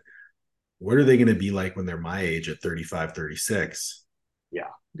that, what are they going to be like when they're my age at 35, 36? Yeah.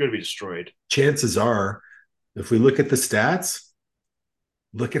 Going to be destroyed. Chances are, if we look at the stats,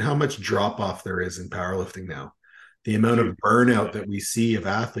 look at how much drop off there is in powerlifting now. The amount of Huge. burnout that we see of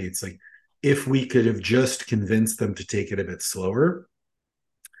athletes, like if we could have just convinced them to take it a bit slower,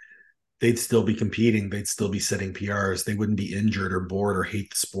 they'd still be competing. They'd still be setting PRs. They wouldn't be injured or bored or hate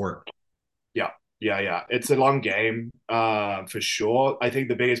the sport. Yeah. Yeah. Yeah. It's a long game, for sure. I think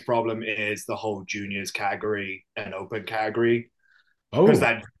the biggest problem is the whole juniors category and open category because Oh,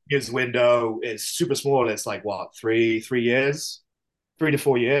 that juniors window is super small. It's like what, 3 years, 3 to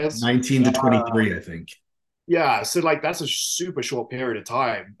 4 years. 19 to 23, I think. Yeah, so like that's a super short period of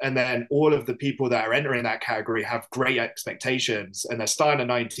time. And then all of the people that are entering that category have great expectations and they're starting at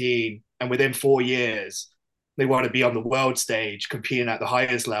 19 and within 4 years they want to be on the world stage competing at the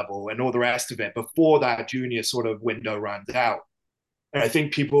highest level and all the rest of it before that junior sort of window runs out. And I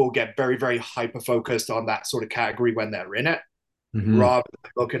think people get very, very hyper focused on that sort of category when they're in it, Mm-hmm. rather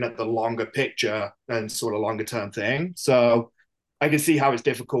than looking at the longer picture and sort of longer term thing. So I can see how it's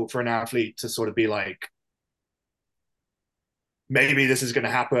difficult for an athlete to sort of be like, maybe this is going to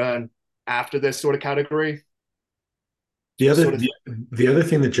happen after this sort of category The other sort of the, thing. the other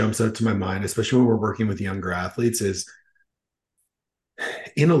thing that jumps out to my mind, especially when we're working with younger athletes, is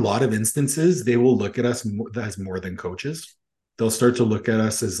in a lot of instances they will look at us as more than coaches. They'll start to look at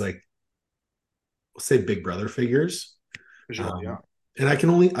us as like, let's say, big brother figures. For sure, yeah. Um, and I can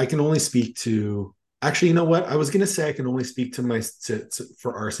only speak to, actually, you know what? I was going to say I can only speak to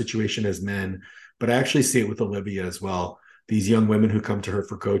for our situation as men, but I actually see it with Olivia as well. These young women who come to her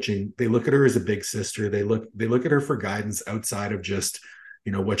for coaching, they look at her as a big sister. They look at her for guidance outside of just,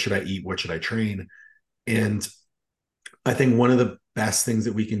 what should I eat? What should I train? And I think one of the best things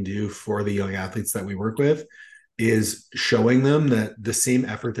that we can do for the young athletes that we work with is showing them that the same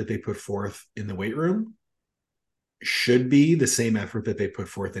effort that they put forth in the weight room should be the same effort that they put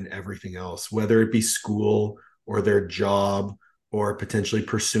forth in everything else, whether it be school or their job or potentially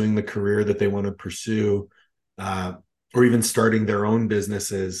pursuing the career that they want to pursue, uh, or even starting their own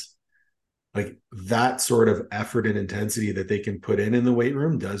businesses. Like that sort of effort and intensity that they can put in the weight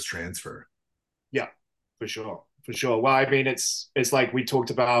room does transfer. Yeah, for sure. For sure. Well, I mean, it's like we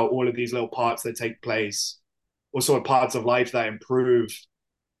talked about all of these little parts that take place, or sort of parts of life that improve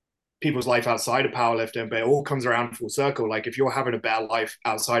people's life outside of powerlifting, but it all comes around full circle. Like if you're having a bad life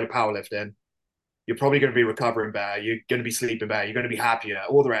outside of powerlifting, you're probably going to be recovering better. You're going to be sleeping better. You're going to be happier.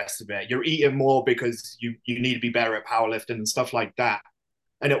 All the rest of it. You're eating more because you need to be better at powerlifting and stuff like that.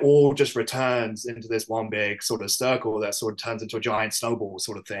 And it all just returns into this one big sort of circle that sort of turns into a giant snowball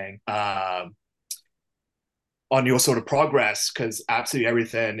sort of thing on your sort of progress because absolutely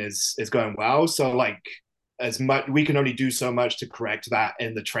everything is going well. So like as much we can only do so much to correct that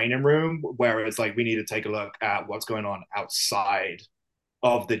in the training room, whereas like we need to take a look at what's going on outside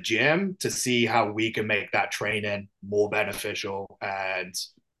of the gym to see how we can make that training more beneficial and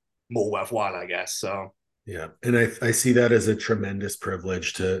more worthwhile, I guess. So Yeah. And I see that as a tremendous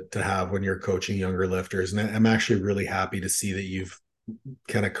privilege to have when you're coaching younger lifters. And I'm actually really happy to see that you've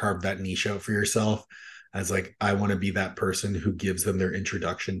kind of carved that niche out for yourself as like, I want to be that person who gives them their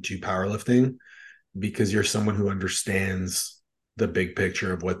introduction to powerlifting because you're someone who understands the big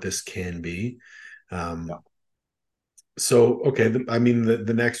picture of what this can be. yeah. Um, so, okay. I mean,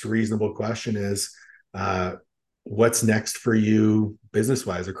 the next reasonable question is, uh, what's next for you business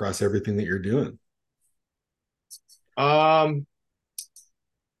wise across everything that you're doing? Um,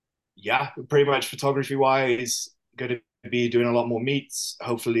 yeah, pretty much photography wise, going to be doing a lot more meets.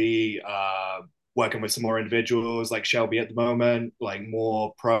 Hopefully, working with some more individuals like Shelby at the moment, like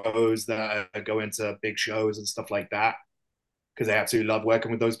more pros that go into big shows and stuff like that. Because I absolutely love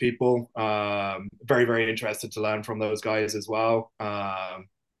working with those people. Very, very interested to learn from those guys as well.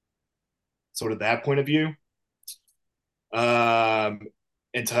 Sort of their point of view. Um,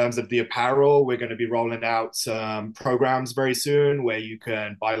 in terms of the apparel, we're going to be rolling out some programs very soon where you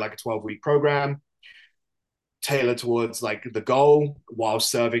can buy like a 12-week program tailored towards like the goal while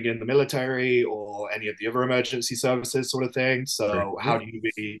serving in the military or any of the other emergency services sort of thing. Very So how cool. do you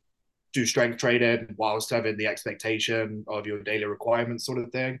be do strength training whilst having the expectation of your daily requirements sort of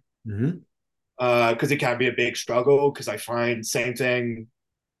thing? Mm-hmm. Because it can be a big struggle because I find same thing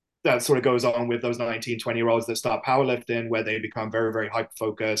that sort of goes on with those 19, 20-year-olds that start powerlifting where they become very, very hyper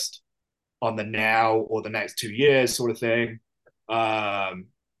focused on the now or the next 2 years sort of thing. Um,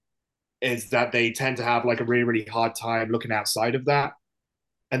 is that they tend to have like a really, really hard time looking outside of that.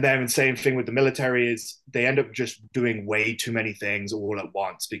 And then same thing with the military is they end up just doing way too many things all at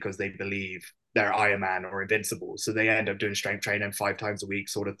once because they believe they're Iron Man or invincible. So they end up doing strength training 5 times a week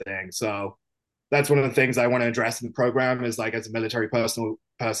sort of thing. So that's one of the things I want to address in the program is like as a military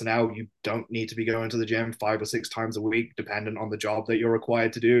personnel, you don't need to be going to the gym 5 or 6 times a week, dependent on the job that you're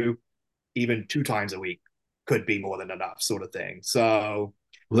required to do. Even 2 times a week could be more than enough, sort of thing. So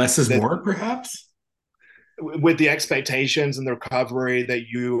Less is that more, perhaps. with the expectations and the recovery that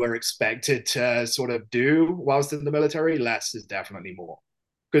you are expected to sort of do whilst in the military, less is definitely more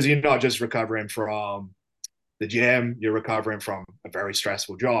because you're not just recovering from the gym, you're recovering from a very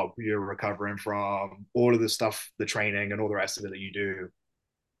stressful job, you're recovering from all of the stuff, the training and all the rest of it that you do.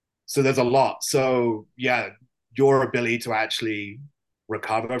 So there's a lot. So yeah, your ability to actually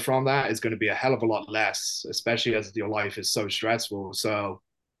recover from that is going to be a hell of a lot less, especially as your life is so stressful. So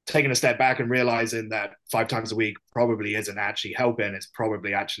taking a step back and realizing that 5 times a week probably isn't actually helping, it's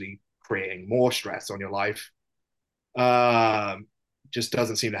probably actually creating more stress on your life. Um, just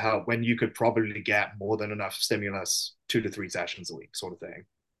doesn't seem to help when you could probably get more than enough stimulus 2 to 3 sessions a week, sort of thing,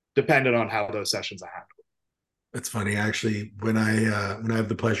 depending on how those sessions are handled. It's funny actually when I have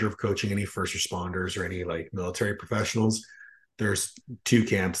the pleasure of coaching any first responders or any like military professionals, there's two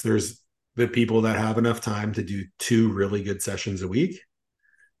camps. There's the people that have enough time to do two really good sessions a week,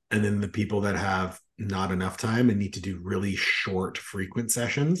 and then the people that have not enough time and need to do really short, frequent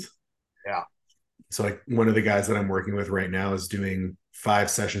sessions. Yeah, So like one of the guys that I'm working with right now is doing 5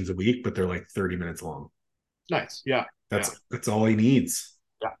 sessions a week, but they're like 30 minutes long. nice. Yeah, yeah, That's all he needs.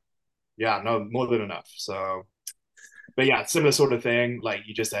 yeah, yeah. No, more than enough. So, but yeah, similar sort of thing. Like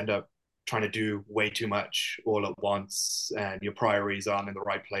you just end up trying to do way too much all at once, and your priorities aren't in the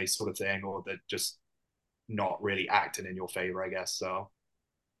right place, sort of thing, or they're just not really acting in your favor, I guess. So,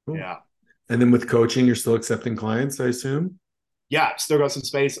 Cool. yeah. And then with coaching, you're still accepting clients, I assume. Yeah, still got some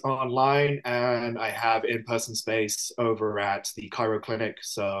space online, and I have in-person space over at the Cairo Clinic.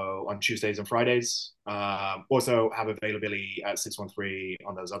 So on Tuesdays and Fridays. Also have availability at 613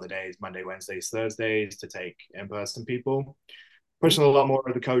 on those other days, Monday, Wednesdays, Thursdays, to take in-person people. Pushing a lot more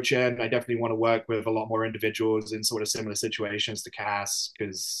of the coaching. I definitely want to work with a lot more individuals in sort of similar situations to Cass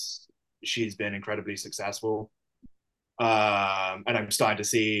because she's been incredibly successful. And I'm starting to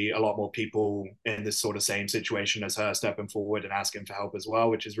see a lot more people in this sort of same situation as her stepping forward and asking for help as well,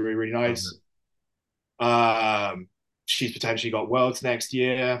 which is really, really nice. Um, she's potentially got Worlds next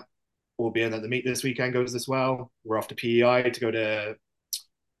year, albeit that the meet this weekend goes as well. We're off to PEI to go to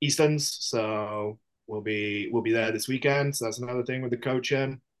Easton's, so we'll be there this weekend. So that's another thing with the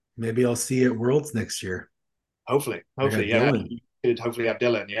coaching. Maybe I'll see you at Worlds next year. Hopefully, I got hopefully, yeah. Dylan. You could hopefully have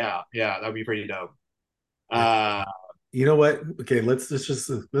Dylan. Yeah, yeah, that'd be pretty dope. Uh, You know what? Okay, let's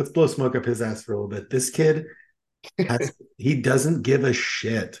blow smoke up his ass for a little bit. This kid he doesn't give a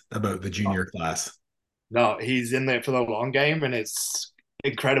shit about the junior class. no, he's in there for the long game, and it's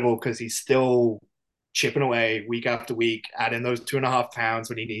incredible because he's still chipping away week after week, adding those 2.5 pounds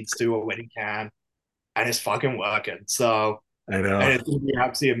when he needs to or when he can, and it's fucking working. So, I and know. it's gonna be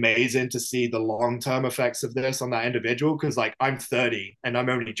absolutely amazing to see the long term effects of this on that individual because, like, I'm 30 and I'm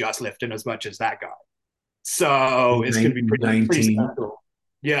only just lifting as much as that guy. So it's going to be pretty 19. special.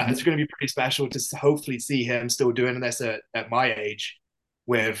 Yeah, it's going to be pretty special to hopefully see him still doing this at my age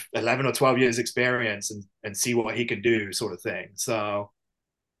with 11 or 12 years experience and see what he can do sort of thing. So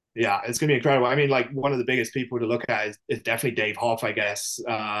yeah, it's going to be incredible. I mean, like one of the biggest people to look at is definitely Dave Hoff, I guess,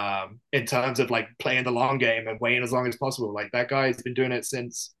 in terms of like playing the long game and weighing as long as possible. Like that guy's been doing it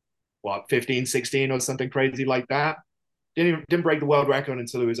since what, 15, 16 or something crazy like that. Didn't break the world record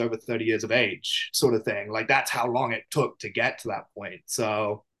until he was over 30 years of age, sort of thing. Like that's how long it took to get to that point.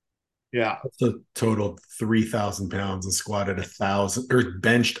 So yeah, So totaled 3,000 pounds and squatted 1,000 or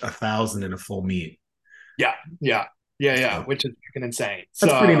benched 1,000 in a full meet. yeah, yeah, yeah, So which is fucking insane.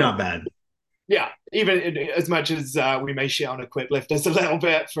 that's pretty So not bad. yeah, even as much as we may shit on equip lifters a little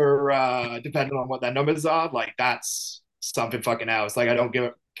bit for depending on what their numbers are, like that's something fucking else. Like I don't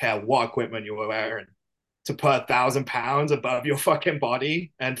care what equipment you're wearing to put 1,000 pounds above your fucking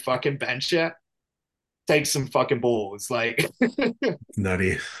body and fucking bench it. Take some fucking balls, like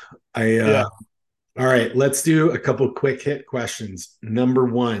Nutty. I yeah. All right, let's do a couple quick hit questions. Number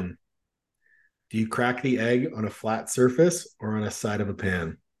one, do you crack the egg on a flat surface or on a side of a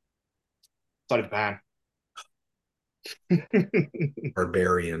pan? Side of the pan. And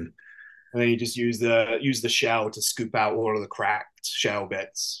Barbarian. then you just use the shell to scoop out all of the cracked shell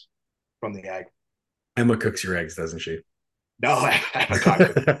bits from the egg. Emma cooks your eggs, doesn't she? No, I can't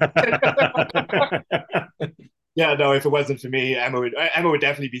cook. Yeah, no. If it wasn't for me, Emma would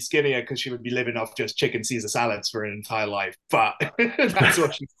definitely be skinnier because she would be living off just chicken Caesar salads for an entire life. But that's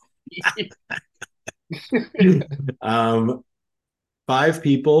what she. um, 5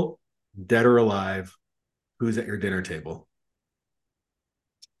 people, dead or alive, who's at your dinner table?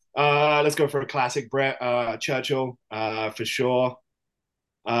 Let's go for a classic Brett Churchill for sure.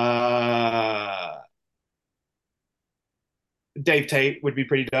 Uh, Dave Tate would be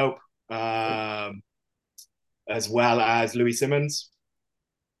pretty dope, as well as Louis Simmons.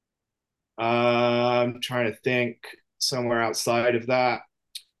 I'm trying to think somewhere outside of that.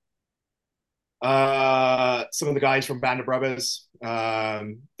 Some of the guys from Band of Brothers.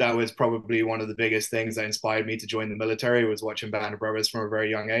 That was probably one of the biggest things that inspired me to join the military was watching Band of Brothers from a very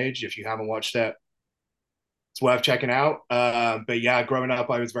young age. If you haven't watched it, it's worth checking out. But yeah, growing up,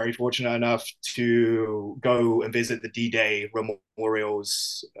 I was very fortunate enough to go and visit the D-Day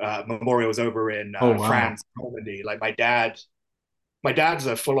memorials over in Oh wow. France, Normandy. Like my dad's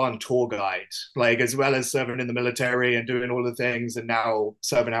a full-on tour guide, like as well as serving in the military and doing all the things, and now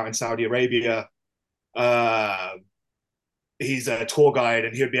serving out in Saudi Arabia. Uh, he's a tour guide,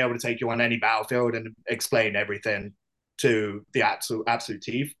 and he'd be able to take you on any battlefield and explain everything to the absolute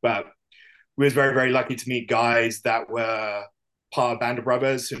teeth. But we was very, very lucky to meet guys that were part of Band of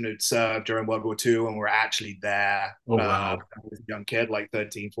Brothers who had served during World War II and were actually there Oh when wow. I was a young kid, like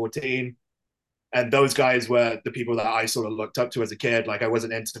 13, 14. And those guys were the people that I sort of looked up to as a kid. Like I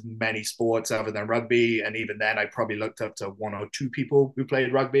wasn't into many sports other than rugby. And even then, I probably looked up to one or two people who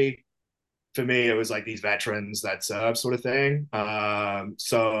played rugby. For me, it was like these veterans that served sort of thing.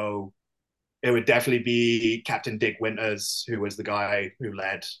 So it would definitely be Captain Dick Winters, who was the guy who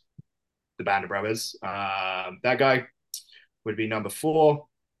led the Band of Brothers. That guy would be number four.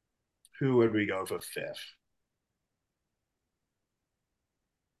 Who would we go for fifth?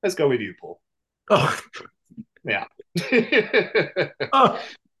 Let's go with you, Paul. Oh, Yeah. oh,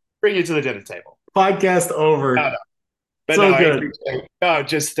 Bring you to the dinner table. podcast No, over. no. But no, So I good. appreciate. No,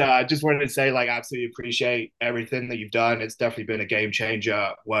 just wanted to say, like, absolutely appreciate everything that you've done. It's definitely been a game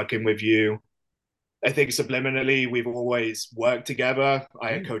changer working with you. I think subliminally we've always worked together. I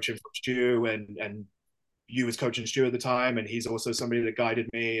Yeah. had coaching for Stu, and you was coaching Stu at the time, and he's also somebody that guided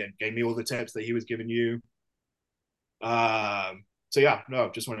me and gave me all the tips that he was giving you. So yeah, no,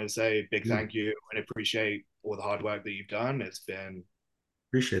 just wanted to say big Yeah. thank you and appreciate all the hard work that you've done. It's been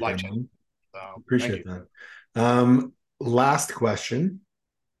Appreciate that, life changing. man. So thank Appreciate you. that. Last question.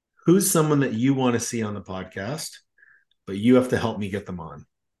 Who's someone that you want to see on the podcast, but you have to help me get them on?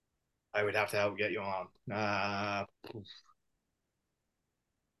 I would have to help get you on.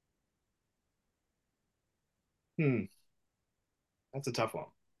 Hmm, that's a tough one,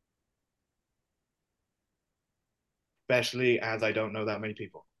 especially as I don't know that many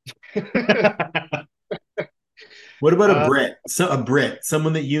people. What about a uh, Brit? So a Brit,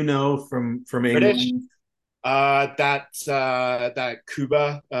 someone that you know from British. England. That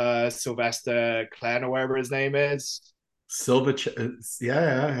Cuba, Sylvester Clan or whatever his name is. Silva.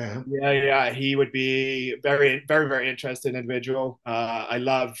 Yeah. Yeah, yeah, he would be very, very, very interesting individual. I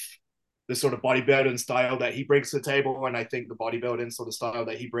love the sort of bodybuilding style that he brings to the table, and I think the bodybuilding sort of style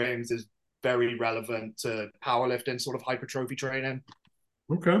that he brings is very relevant to powerlifting, sort of hypertrophy training,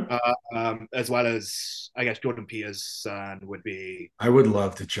 Okay. as well as I guess Jordan Peterson would be. I would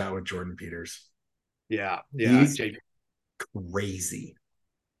love to chat with Jordan Peters. Yeah, yeah, He's Jake. crazy.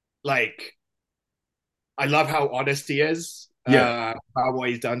 Like I love how honest he is, Yeah. about what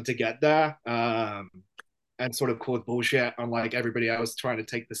he's done to get there, and sort of cause bullshit on like everybody else trying to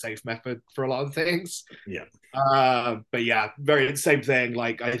take the safe method for a lot of things. Yeah. But yeah, very same thing.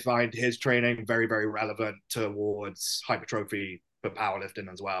 Like I find his training very, very relevant towards hypertrophy for powerlifting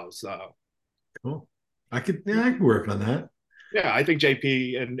as well. So Cool. I could work on that. yeah, I think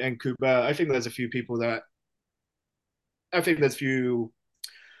JP and Cooper. I think there's few people that would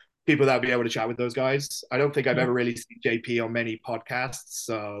be able to chat with those guys. I don't think I've ever really seen JP on many podcasts,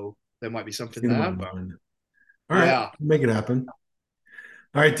 so there might be something Seen him there. But online. All right. yeah, Make it happen.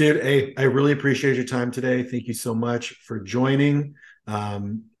 All right, dude. Hey, I really appreciate your time today. Thank you so much for joining.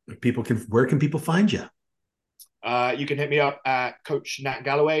 Where can people find you? you can hit me up at Coach Nat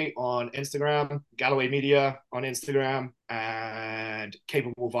Galloway on Instagram, Galloway Media on Instagram, and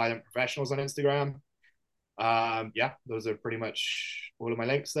Capable Violent Professionals on Instagram. Yeah, those are pretty much all of my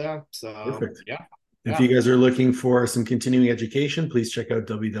links there. So Perfect. yeah, If yeah. you guys are looking for some continuing education, please check out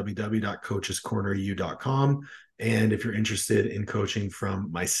www.coachescorneru.com. And if you're interested in coaching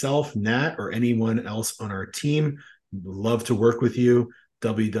from myself, Nat, or anyone else on our team, we'd love to work with you.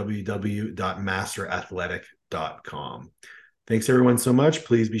 www.masterathletic.com. Thanks everyone so much.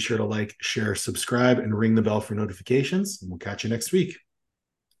 Please be sure to like, share, subscribe, and ring the bell for notifications. And we'll catch you next week.